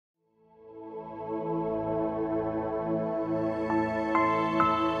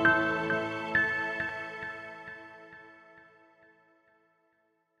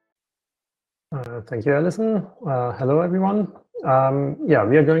Thank you, Alison. Hello, everyone. Yeah,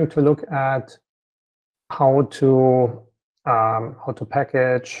 we are going to look at how to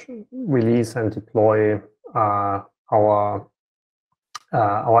package, release, and deploy our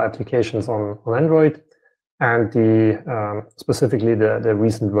applications on Android, and specifically the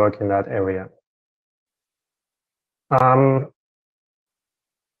recent work in that area.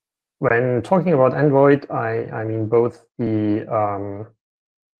 When talking about Android, I mean both the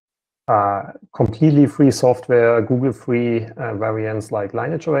completely free software, Google free variants like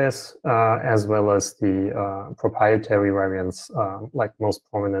LinageOS, as well as the proprietary variants, like most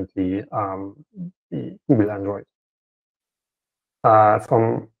prominently the Google Android.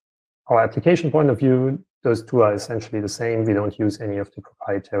 From our application point of view, those two are essentially the same. We don't use any of the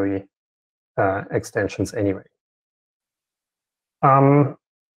proprietary extensions anyway. And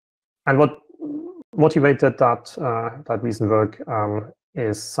what motivated that recent work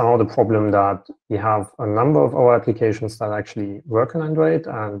is somehow the problem that we have a number of our applications that actually work on Android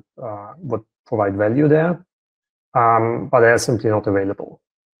and would provide value there, but they are simply not available.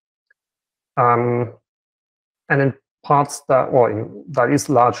 And in parts that is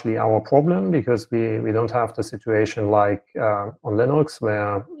largely our problem, because we don't have the situation like on Linux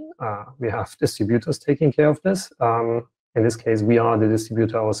where we have distributors taking care of this. In this case, we are the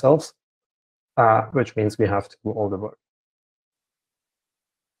distributor ourselves, which means we have to do all the work.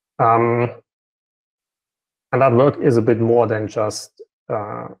 And that work is a bit more than just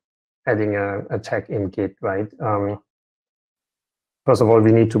adding a tag in Git, right? First of all,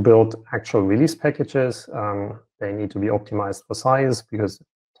 we need to build actual release packages. They need to be optimized for size, because the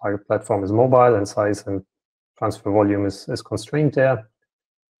target platform is mobile and size and transfer volume is constrained there.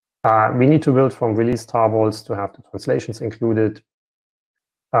 We need to build from release tarballs to have the translations included.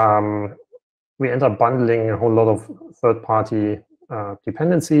 We end up bundling a whole lot of third-party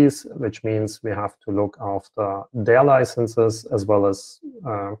dependencies, which means we have to look after their licenses as well as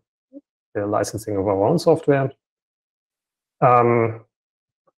the licensing of our own software.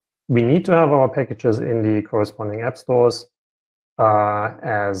 We need to have our packages in the corresponding app stores,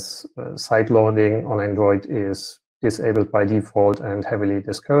 as side loading on Android is disabled by default and heavily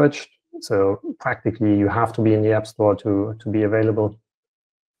discouraged. So practically, you have to be in the App Store to be available.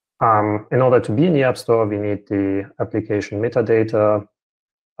 In order to be in the App Store, we need the application metadata,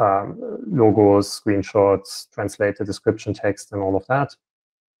 logos, screenshots, translated description text, and all of that.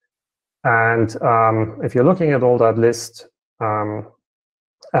 And if you're looking at all that list, and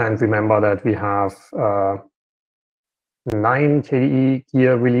remember that we have 9 KDE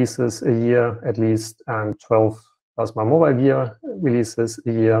gear releases a year at least, and 12 Plasma mobile gear releases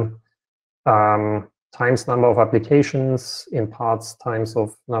a year, times number of applications in parts times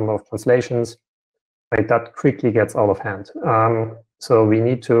of number of translations, right? That quickly gets out of hand. So we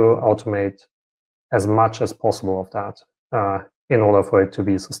need to automate as much as possible of that in order for it to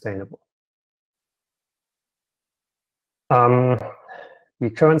be sustainable. The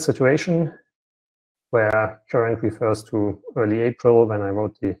current situation, where current refers to early April when I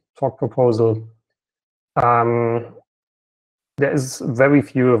wrote the talk proposal, there is very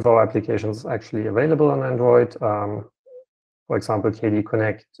few of our applications actually available on Android. For example, KDE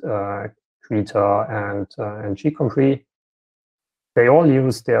Connect, Krita, and gcomprey. They all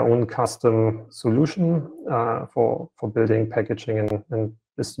use their own custom solution for building, packaging, and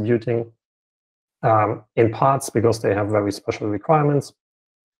distributing, in parts because they have very special requirements,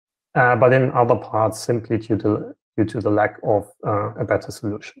 but in other parts simply due to the lack of a better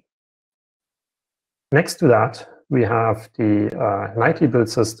solution. Next to that, we have the nightly build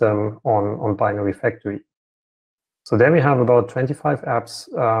system on Binary Factory. So there we have about 25 apps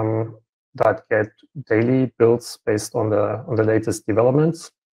that get daily builds based on the latest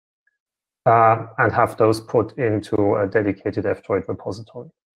developments, and have those put into a dedicated F-Droid repository.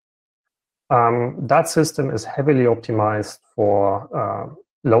 That system is heavily optimized for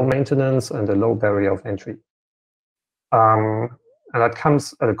low maintenance and a low barrier of entry. And that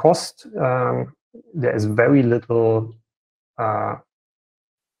comes at a cost. There is very little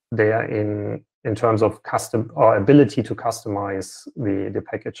there in terms of custom or ability to customize the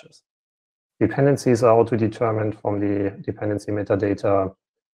packages. Dependencies are auto-determined from the dependency metadata.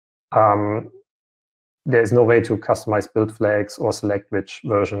 There is no way to customize build flags or select which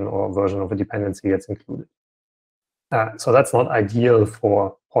version of a dependency gets included. So that's not ideal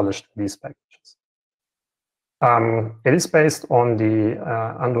for polished release packages. It is based on the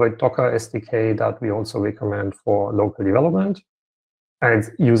Android Docker SDK that we also recommend for local development, and it's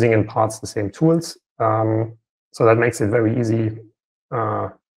using in parts the same tools. So that makes it very easy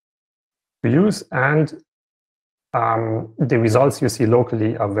to use, and the results you see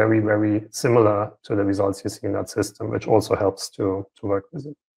locally are very, very similar to the results you see in that system, which also helps to work with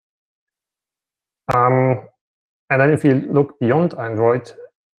it. And then if you look beyond Android,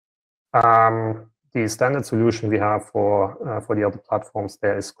 the standard solution we have for the other platforms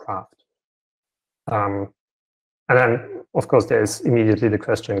there is Craft. And then, of course, there is immediately the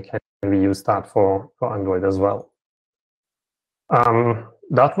question, can we use that for Android as well?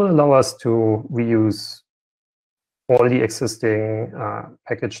 That will allow us to reuse all the existing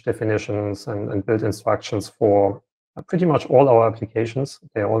package definitions and build instructions for pretty much all our applications.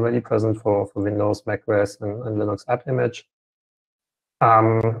 They're already present for Windows, macOS, and Linux App Image.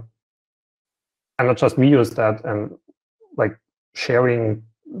 And not just reuse that and like sharing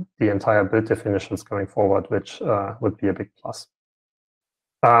the entire build definitions going forward, which would be a big plus.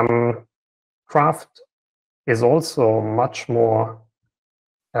 Craft is also much more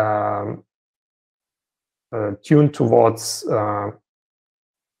tuned towards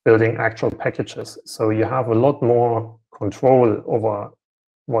building actual packages. So you have a lot more control over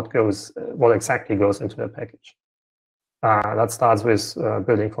what exactly goes into the package. That starts with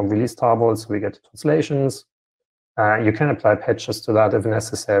building from release tables. We get translations. You can apply patches to that if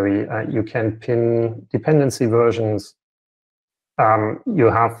necessary. You can pin dependency versions. You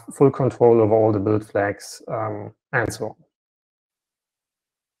have full control over all the build flags, and so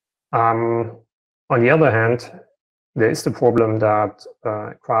on. On the other hand, there is the problem that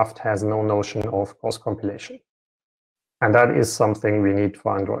Craft has no notion of cross-compilation. And that is something we need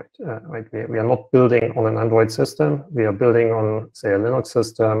for Android. Right? We are not building on an Android system. We are building on, say, a Linux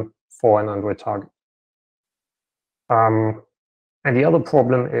system for an Android target. And the other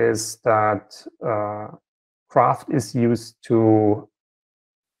problem is that Craft is used to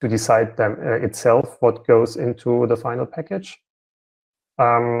decide itself what goes into the final package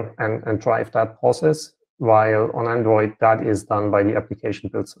and drive that process, while on Android, that is done by the application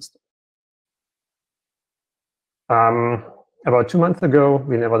build system. About 2 months ago,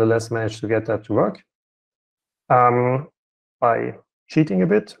 we nevertheless managed to get that to work by cheating a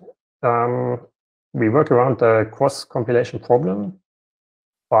bit. We work around the cross-compilation problem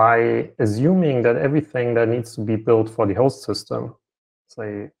by assuming that everything that needs to be built for the host system,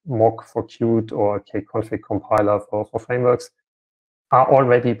 say mock for Qt or kconfig compiler for frameworks, are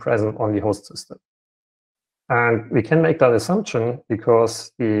already present on the host system. And we can make that assumption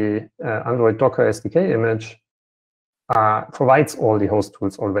because the Android Docker SDK image provides all the host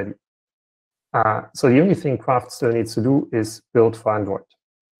tools already. So the only thing Craft still needs to do is build for Android.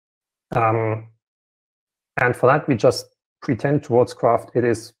 And for that, we just pretend towards Craft it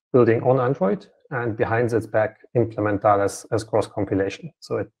is building on Android, and behind its back implement that as cross-compilation.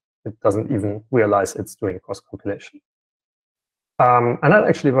 So it doesn't even realize it's doing cross-compilation. And that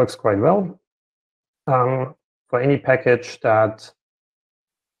actually works quite well. For any package that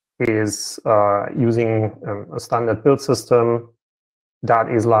is using a standard build system, that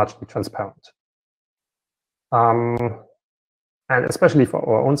is largely transparent. And especially for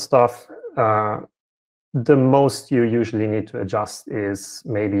our own stuff, the most you usually need to adjust is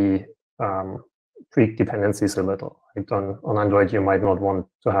maybe tweak dependencies a little. Like on Android, you might not want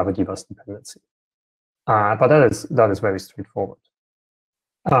to have a dbus dependency. But that is very straightforward.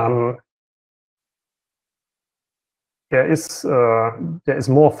 There is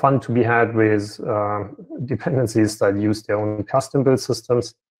more fun to be had with dependencies that use their own custom build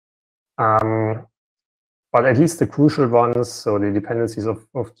systems. But at least the crucial ones, so the dependencies of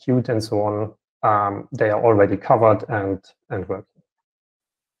Qt and so on, they are already covered and working.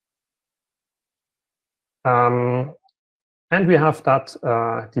 And we have that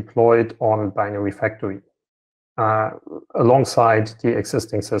deployed on Binary Factory alongside the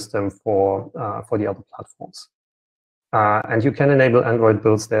existing system for the other platforms. And you can enable Android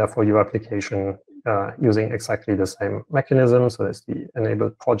builds there for your application using exactly the same mechanism. So there's the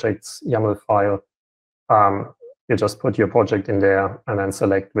enabled projects YAML file. You just put your project in there and then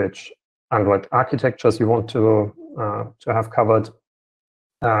select which Android architectures you want to have covered.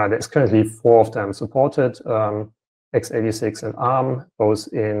 There's currently 4 of them supported, x86 and ARM, both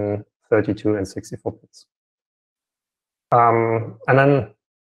in 32 and 64 bits. And then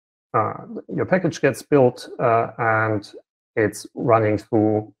your package gets built and it's running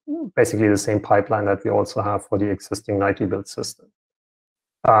through basically the same pipeline that we also have for the existing nightly build system,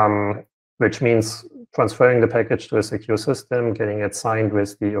 which means transferring the package to a secure system, getting it signed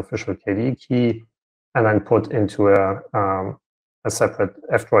with the official KDE key, and then put into a separate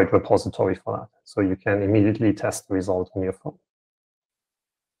F-Droid repository for that. So you can immediately test the result on your phone.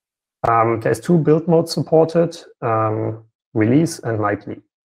 There's 2 build modes supported, release and nightly.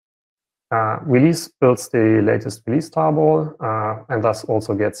 Release builds the latest release tarball, and thus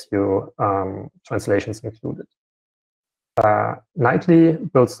also gets you translations included. Nightly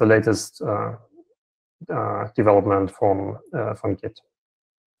builds the latest development from Git.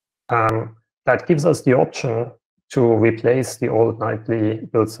 That gives us the option to replace the old nightly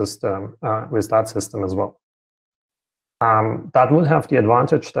build system with that system as well. That will have the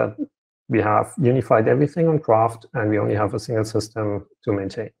advantage that we have unified everything on Craft, and we only have a single system to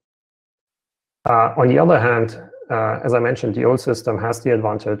maintain. On the other hand, as I mentioned, the old system has the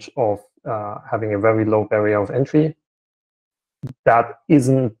advantage of having a very low barrier of entry. That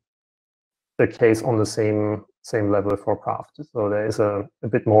isn't the case on the same level for Craft. So there is a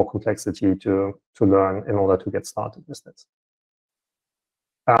bit more complexity to learn in order to get started with this.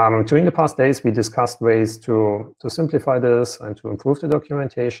 During the past days, we discussed ways to simplify this and to improve the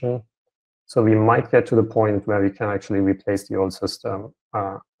documentation. So we might get to the point where we can actually replace the old system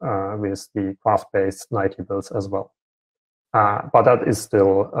with the Craft-based nightly builds as well. But that is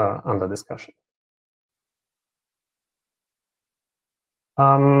still under discussion.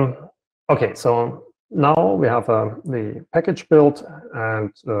 Okay, so now we have the package built,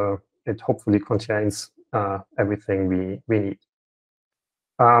 and it hopefully contains everything we need.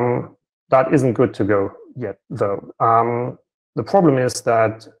 That isn't good to go yet, though. The problem is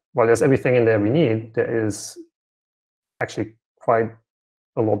that while there's everything in there we need, there is actually quite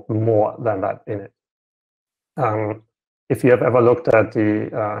a lot more than that in it. If you have ever looked at the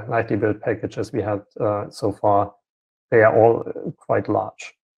nightly build packages we had so far, they are all quite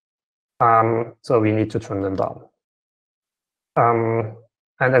large. So we need to trim them down. And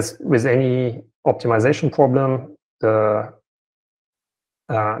as with any optimization problem, the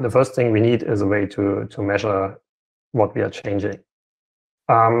first thing we need is a way to measure what we are changing.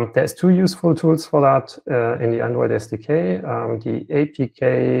 There's two useful tools for that in the Android SDK, the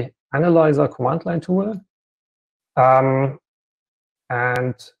APK Analyzer command line tool, and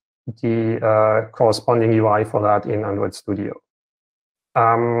the corresponding UI for that in Android Studio.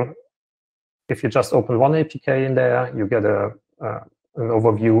 If you just open one APK in there, you get an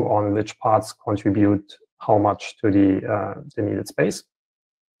overview on which parts contribute how much to the needed space.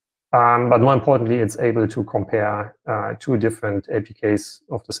 But more importantly, it's able to compare two different APKs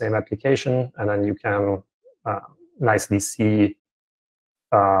of the same application, and then you can nicely see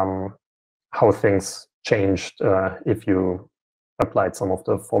how things changed if you applied some of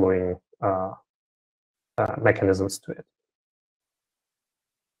the following mechanisms to it.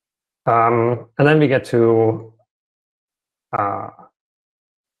 And then we get to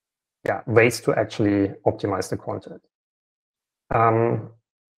ways to actually optimize the content.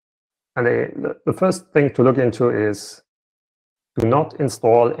 And the first thing to look into is do not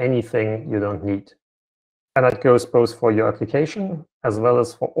install anything you don't need. And that goes both for your application as well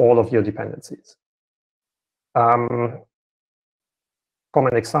as for all of your dependencies. Common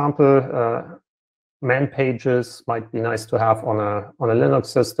example, man pages might be nice to have on a Linux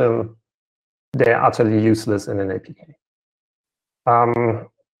system. They're utterly useless in an APK.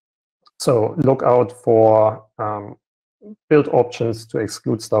 So look out for build options to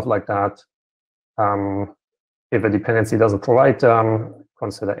exclude stuff like that. If a dependency doesn't provide them,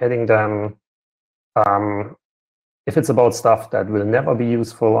 consider adding them. If it's about stuff that will never be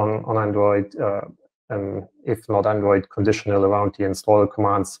useful on Android, and if not Android, conditional around the install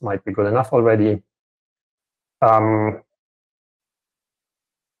commands might be good enough already. And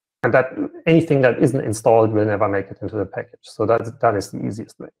that anything that isn't installed will never make it into the package. So that is the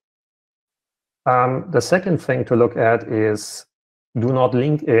easiest way. The second thing to look at is do not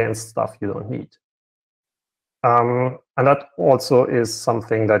link against stuff you don't need. And that also is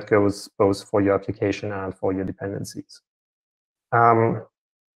something that goes both for your application and for your dependencies. And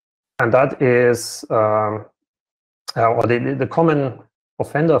that is, or the common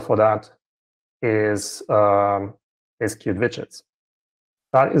offender for that is Qt widgets.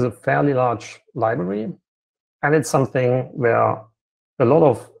 That is a fairly large library, and it's something where a lot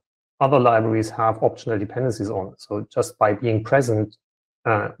of other libraries have optional dependencies on. So just by being present,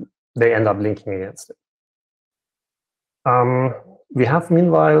 they end up linking against it. We have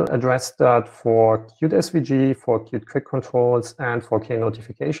meanwhile addressed that for Qt SVG, for Qt quick controls, and for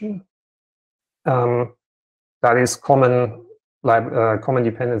K-notification. That is common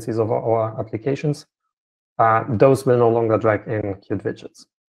dependencies of our applications. Those will no longer drag in Qt widgets.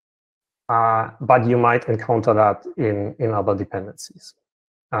 But you might encounter that in other dependencies.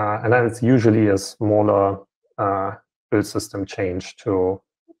 And then it's usually a smaller build system change to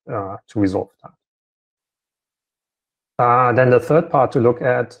resolve that. Then the third part to look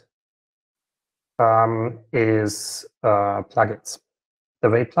at is plugins. the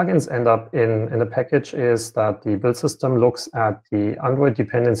way plugins end up in a package is that the build system looks at the Android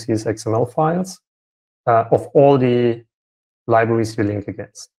dependencies XML files of all the libraries you link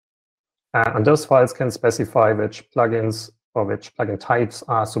against. And those files can specify which plugins or which plugin types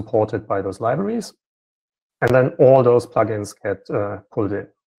are supported by those libraries. And then all those plugins get pulled in.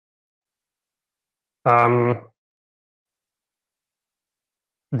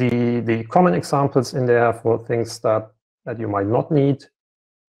 The common examples in there for things that you might not need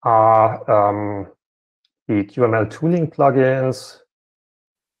are the QML tooling plugins,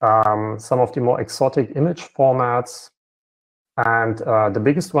 some of the more exotic image formats, and the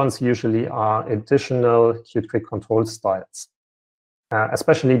biggest ones usually are additional Qt control styles,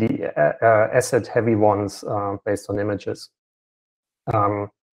 especially the asset-heavy ones based on images.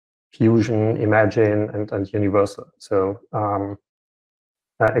 Fusion, Imagine, and Universal. So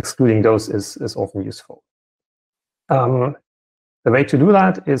excluding those is often useful. The way to do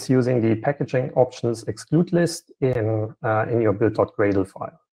that is using the packaging options exclude list in your build.gradle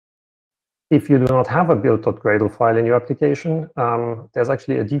file. If you do not have a build.gradle file in your application, there's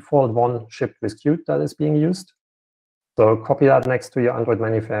actually a default one shipped with Qt that is being used. So copy that next to your Android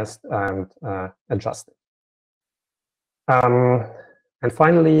manifest and adjust it. And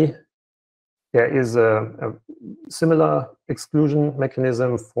finally, there is a similar exclusion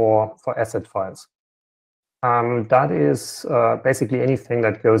mechanism for asset files. That is basically anything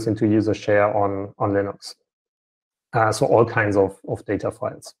that goes into user share on Linux. So all kinds of data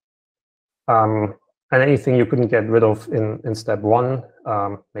files. And anything you couldn't get rid of in step one,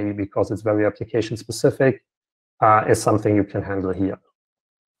 maybe because it's very application specific, is something you can handle here.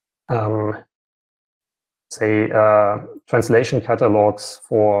 Say translation catalogs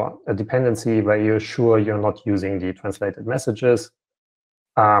for a dependency where you're sure you're not using the translated messages,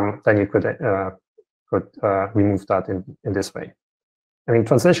 then you could remove that in this way. I mean,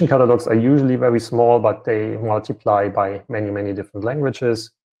 translation catalogs are usually very small, but they multiply by many different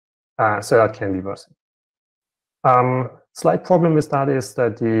languages, so that can be worsened. Slight problem with that is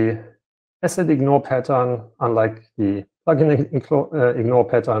that the asset ignore pattern, unlike the plugin ignore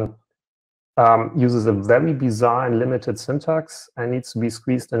pattern, uses a very bizarre and limited syntax and needs to be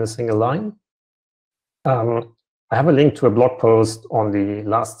squeezed in a single line. I have a link to a blog post on the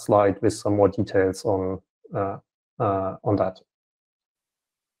last slide with some more details on that.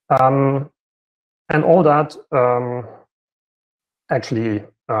 And all that actually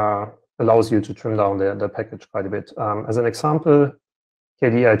allows you to trim down the package quite a bit. As an example,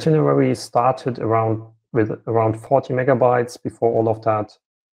 KDE itinerary started with around 40 megabytes before all of that,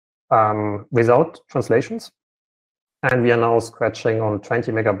 without translations. And we are now scratching on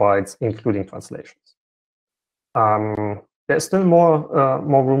 20 megabytes, including translations. There's still more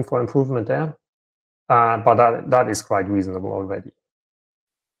room for improvement there, but that is quite reasonable already.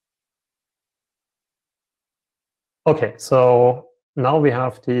 Okay, so now we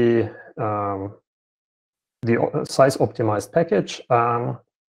have the size optimized package. Now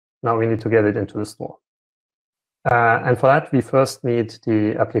we need to get it into the store. And for that, we first need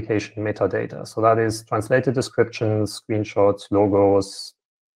the application metadata. So that is translated descriptions, screenshots, logos,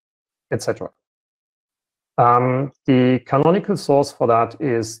 etc. The canonical source for that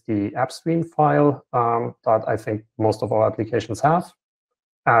is the AppStream file that I think most of our applications have,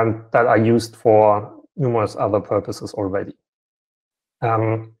 and that are used for numerous other purposes already.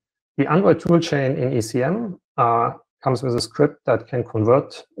 The Android toolchain in ECM comes with a script that can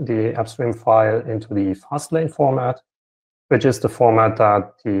convert the AppStream file into the fastlane format, which is the format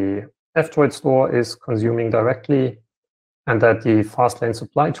that the F-Droid store is consuming directly, and that the fastlane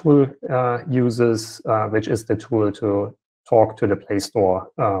supply tool uses, which is the tool to talk to the Play Store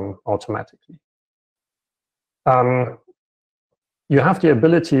automatically. You have the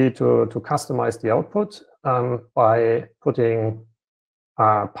ability to customize the output by putting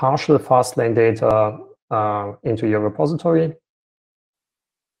partial fastlane data into your repository.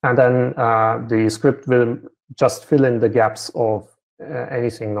 And then the script will just fill in the gaps of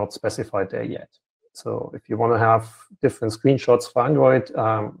anything not specified there yet. So if you want to have different screenshots for Android,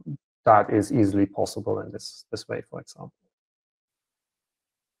 that is easily possible in this way, for example.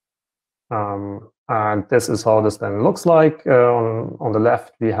 And this is how this then looks like. On the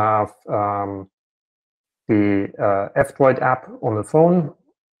left, we have the F-Droid app on the phone.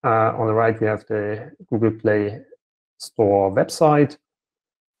 On the right, we have the Google Play Store website.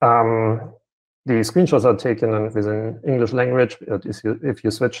 The screenshots are taken within English language. If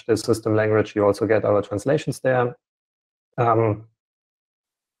you switch the system language, you also get our translations there. On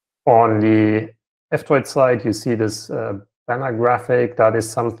the F-Droid side, you see this banner graphic. That is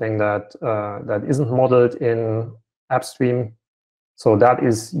something that isn't modeled in AppStream. So that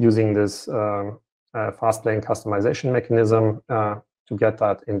is using this fastlane customization mechanism to get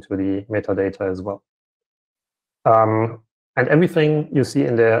that into the metadata as well. And everything you see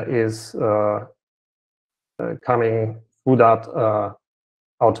in there is coming through that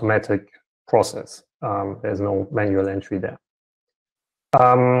automatic process. There's no manual entry there.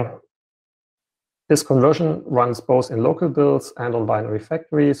 This conversion runs both in local builds and on binary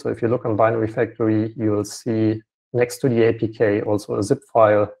factory. So if you look on binary factory, you will see next to the APK also a zip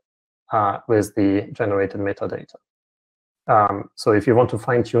file with the generated metadata. So if you want to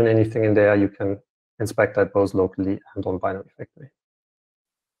fine tune anything in there, you can inspect that both locally and on binary factory.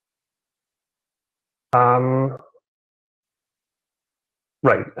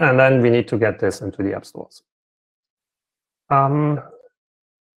 Right, and then we need to get this into the app stores.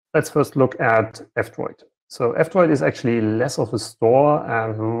 Let's first look at F-Droid. So F-Droid is actually less of a store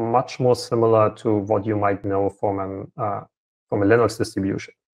and much more similar to what you might know from a Linux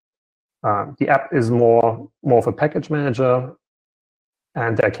distribution. The app is more of a package manager,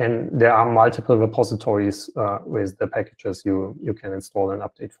 and there are multiple repositories with the packages you can install and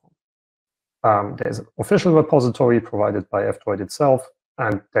update from. There's an official repository provided by F-Droid itself,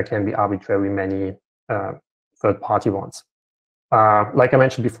 and there can be arbitrary many third-party ones. Like I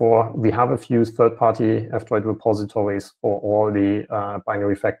mentioned before, we have a few third-party F-Droid repositories for all the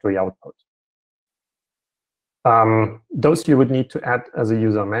binary factory output. Those you would need to add as a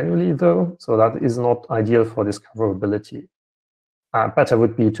user manually, though, so that is not ideal for discoverability. Better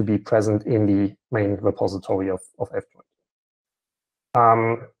would be to be present in the main repository of F-Droid.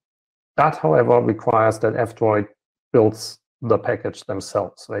 That, however, requires that F-Droid builds the package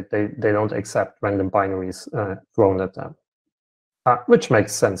themselves, right? They don't accept random binaries thrown at them. Which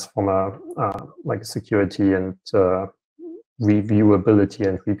makes sense from a like security and reviewability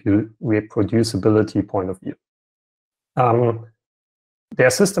and reproducibility point of view.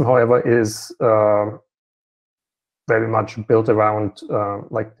 Their system, however, is very much built around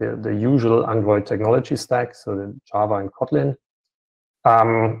like the usual Android technology stack, so the Java and Kotlin.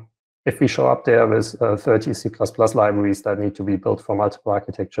 If we show up there with 30 C++ libraries that need to be built for multiple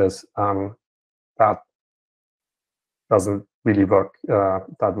architectures, that doesn't really work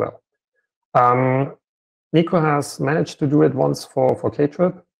that well. Nico has managed to do it once for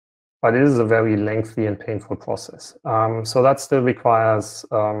Ktrip, but it is a very lengthy and painful process. So that still requires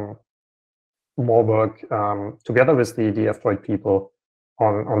more work together with the F-Droid people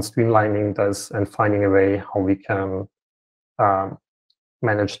on streamlining this and finding a way how we can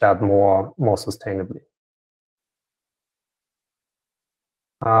manage that more sustainably.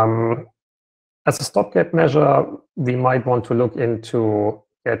 As a stopgap measure, we might want to look into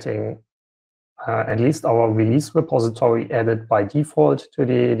getting at least our release repository added by default to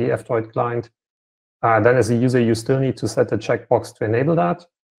the F-Droid client. Then as a user, you still need to set the checkbox to enable that.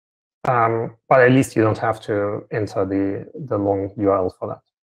 But at least you don't have to enter the long URL for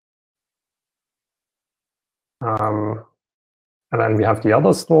that. And then we have the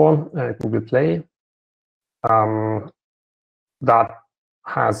other store, Google Play. That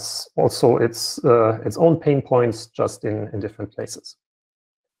has also its own pain points, just in different places.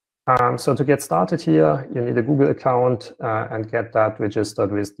 So to get started here, you need a Google account and get that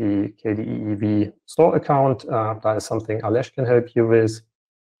registered with the KDEEV store account. That is something Alesh can help you with.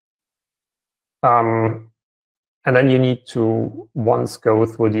 And then you need to once go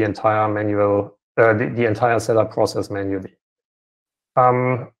through the entire manual, the entire setup process manually.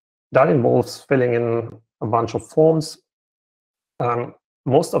 That involves filling in a bunch of forms.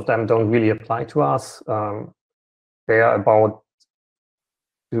 Most of them don't really apply to us. They are about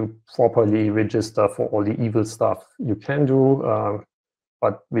to properly register for all the evil stuff you can do,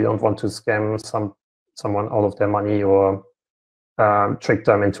 but we don't want to scam someone out of their money or trick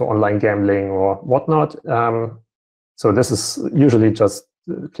them into online gambling or whatnot. So this is usually just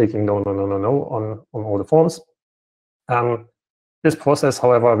clicking no on all the forms. This process,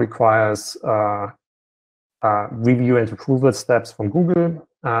 however, requires review and approval steps from Google,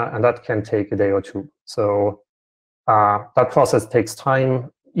 and that can take a day or two. So that process takes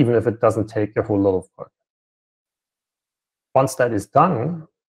time, even if it doesn't take a whole lot of work. Once that is done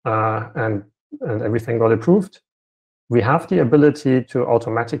and everything got approved, we have the ability to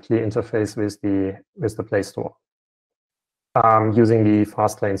automatically interface with the Play Store using the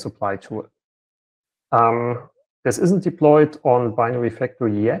Fastlane supply tool. This isn't deployed on Binary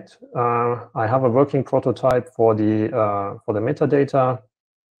Factory yet. I have a working prototype for the metadata,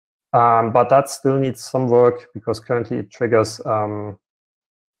 but that still needs some work because currently it triggers a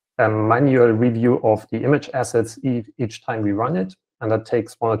manual review of the image assets each time we run it, and that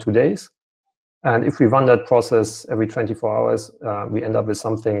takes 1 or 2 days. And if we run that process every 24 hours, we end up with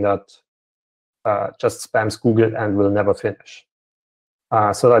something that just spams Google and will never finish.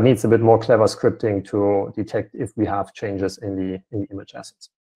 So that needs a bit more clever scripting to detect if we have changes in the image assets.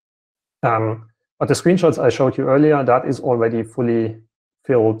 But the screenshots I showed you earlier, that is already fully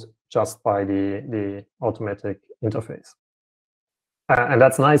filled just by the automatic interface. And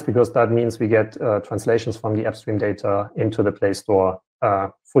that's nice because that means we get translations from the upstream data into the Play Store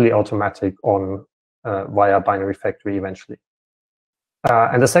fully automatic on via binary factory eventually.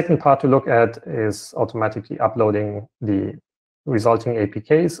 And the second part to look at is automatically uploading the resulting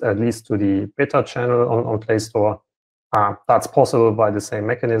APKs, at least to the beta channel on Play Store. That's possible by the same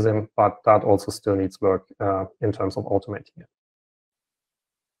mechanism, but that also still needs work in terms of automating it.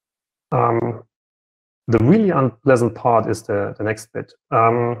 The really unpleasant part is the next bit.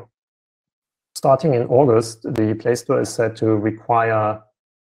 Starting in August, the Play Store is set to require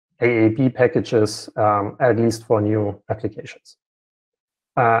AAB packages, at least for new applications.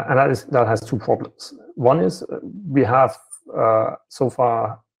 And that has two problems. One is we have so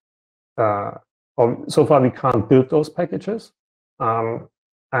far we can't build those packages, and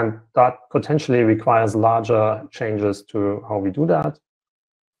that potentially requires larger changes to how we do that,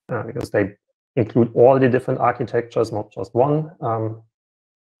 because they include all the different architectures, not just one,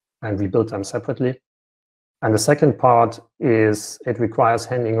 and we build them separately. And the second part is it requires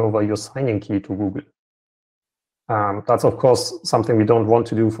handing over your signing key to Google. That's, of course, something we don't want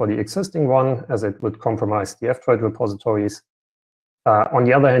to do for the existing one, as it would compromise the F-Droid repositories. On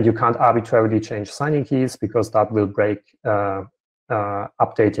the other hand, you can't arbitrarily change signing keys because that will break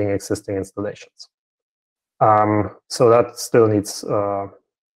updating existing installations. So that still needs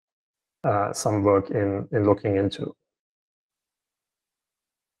some work in looking into.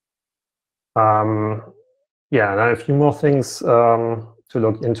 Yeah, and a few more things to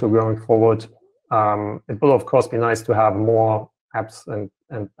look into going forward. It will, of course, be nice to have more apps and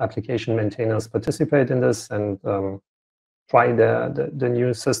application maintainers participate in this and try the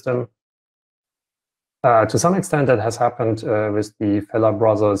new system. To some extent, that has happened with the Feller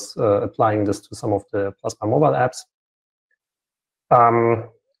brothers applying this to some of the Plasma mobile apps.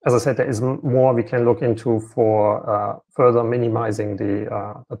 As I said, there is more we can look into for further minimizing the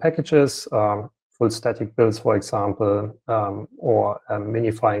packages, full static builds, for example, or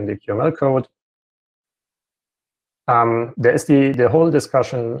minifying the QML code. There is the whole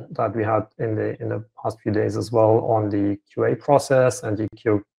discussion that we had in the past few days as well on the QA process and the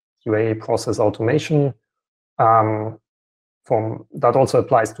QA process automation. That also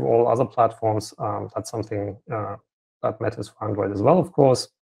applies to all other platforms. That's something that matters for Android as well, of course.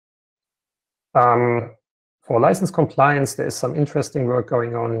 For license compliance, there is some interesting work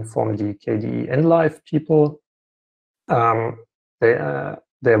going on from the KDE NLive people.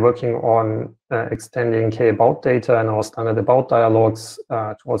 They're working on extending K-about data and our standard about dialogues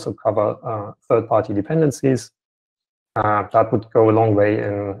to also cover third-party dependencies. That would go a long way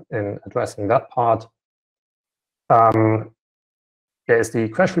in addressing that part. There is the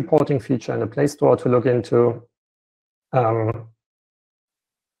crash reporting feature in the Play Store to look into.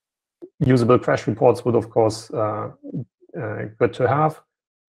 Usable crash reports would, of course, good to have.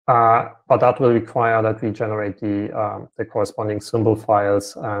 But that will require that we generate the corresponding symbol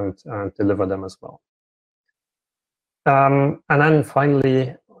files and deliver them as well. And then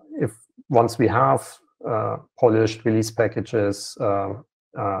finally, once we have polished release packages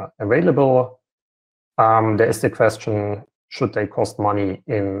available, there is the question, should they cost money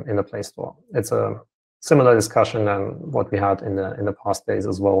in the Play Store? It's a similar discussion than what we had in the past days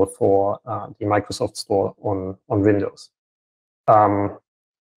as well for the Microsoft Store on Windows.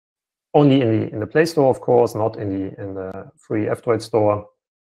 Only in the Play Store, of course, not in the free F-Droid store,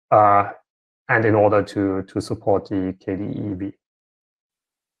 and in order to support the KDE EB.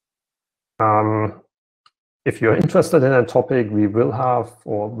 If you're interested in a topic, we will have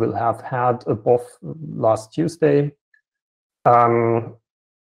had a BOF last Tuesday. And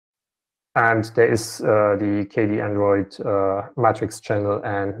there is the KDE Android Matrix channel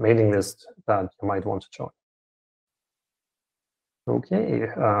and mailing list that you might want to join. Okay,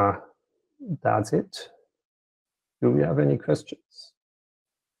 that's it. Do we have any questions?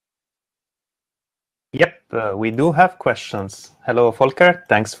 Yep, we do have questions. Hello, Volker.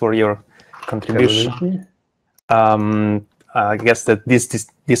 Thanks for your contribution. I guess that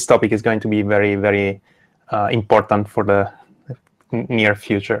this topic is going to be very, very important for the near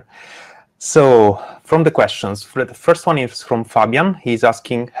future. So, from the questions, the first one is from Fabian. He's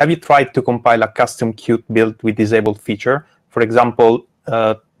asking, have you tried to compile a custom Qt build with disabled feature? For example,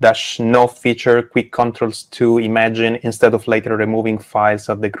 -no feature quick controls to imagine instead of later removing files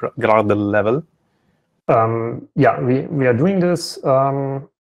at the Gradle level? Yeah, we are doing this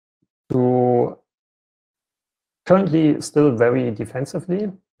to currently still very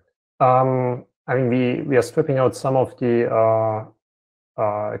defensively. I mean, we are stripping out some of the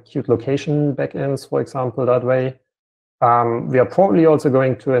queued location backends, for example, that way. We are probably also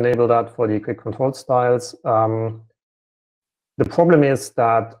going to enable that for the quick control styles. The problem is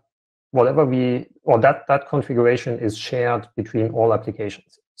that that configuration is shared between all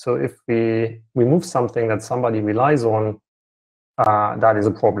applications. So if we remove something that somebody relies on, that is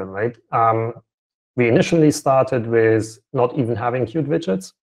a problem, right? We initially started with not even having queued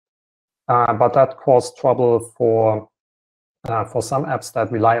widgets, but that caused trouble for some apps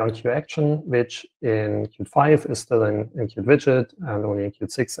that rely on queue action, which in Qt 5 is still in queued widget, and only in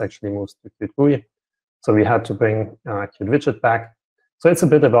Qt 6 actually moves to queued GUI. So we had to bring queued widget back. So it's a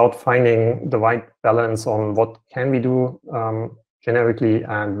bit about finding the right balance on what can we do generically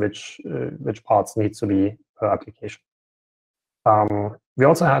and which parts need to be per application. We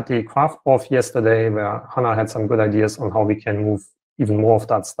also had the craft off yesterday, where Hannah had some good ideas on how we can move even more of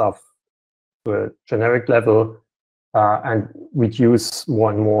that stuff to a generic level and reduce more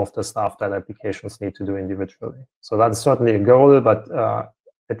and more of the stuff that applications need to do individually. So that's certainly a goal, but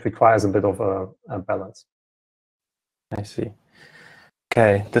it requires a bit of a balance. I see.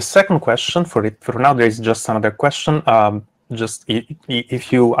 Okay, the second question for now, there is just another question. Just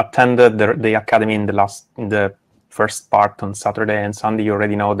if you attended the Academy in the first part on Saturday and Sunday, you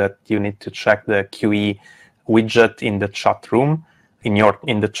already know that you need to check the QE widget in the chat room,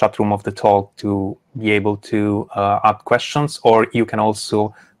 in the chat room of the talk, to be able to add questions. Or you can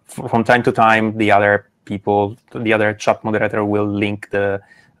also, from time to time, the other chat moderator will link the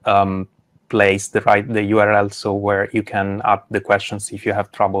place, the URL, so where you can add the questions if you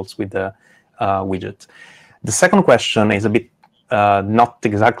have troubles with the widget. The second question is a bit not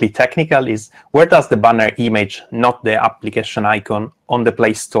exactly technical, is where does the banner image, not the application icon, on the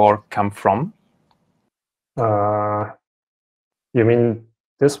Play Store come from? You mean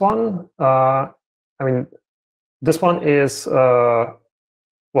this one? I mean, this one is, well,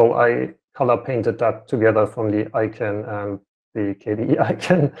 I color painted that together from the icon and the KDE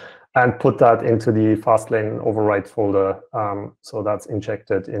icon and put that into the Fastlane override folder. So that's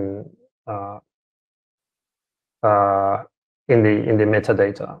injected in the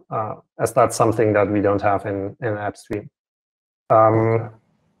metadata, as that's something that we don't have in AppStream.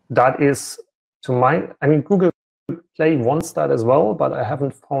 That is, I mean, Google Play wants that as well, but I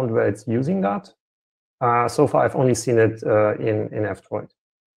haven't found where it's using that. So far, I've only seen it in F-Droid.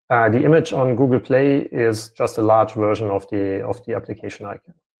 The image on Google Play is just a large version of the application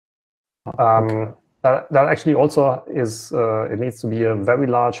icon. That actually also is, it needs to be a very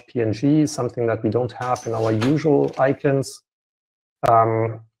large PNG, something that we don't have in our usual icons.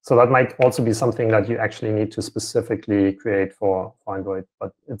 So that might also be something that you actually need to specifically create for Android.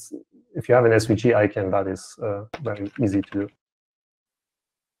 But if you have an SVG icon, that is very easy to do.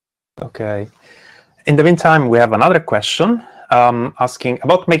 Okay. In the meantime, we have another question asking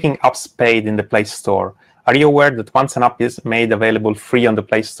about making apps paid in the Play Store. Are you aware that once an app is made available free on the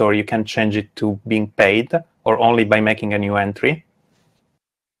Play Store, you can change it to being paid, or only by making a new entry?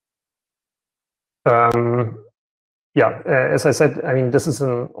 Yeah, as I said, I mean, this is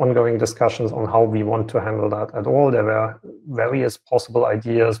an ongoing discussions on how we want to handle that at all. There were various possible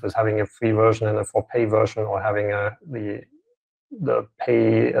ideas with having a free version and a for pay version, or having the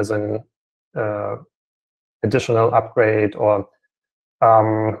pay as an additional upgrade, or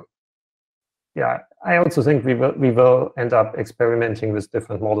yeah, I also think we will end up experimenting with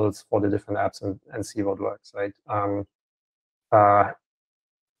different models for the different apps and see what works, right?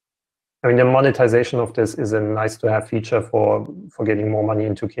 I mean, the monetization of this is a nice-to-have feature for getting more money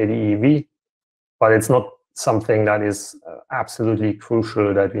into KDE, but it's not something that is absolutely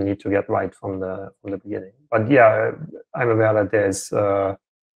crucial that we need to get right from the beginning. But yeah, I'm aware that there's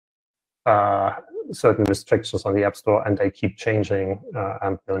certain restrictions on the App Store, and they keep changing,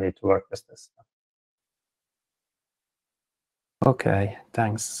 and we'll need to work with this. Okay,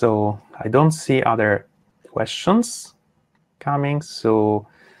 thanks. So I don't see other questions coming. So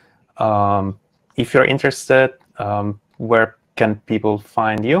if you're interested, where can people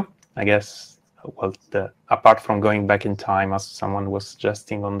find you? I guess, well, apart from going back in time, as someone was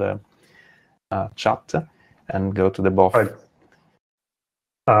suggesting on the chat, and go to the BOF. Right.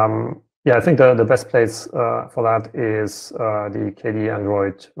 Yeah, I think the best place for that is the KDE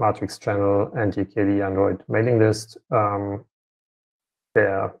Android Matrix channel and the KDE Android mailing list.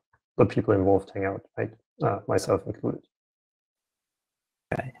 There, the people involved hang out, right? Myself included.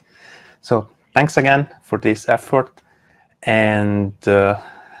 Okay. So thanks again for this effort, and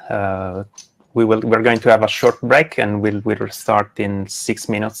we're going to have a short break, and we'll start in 6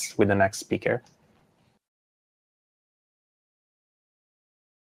 minutes with the next speaker.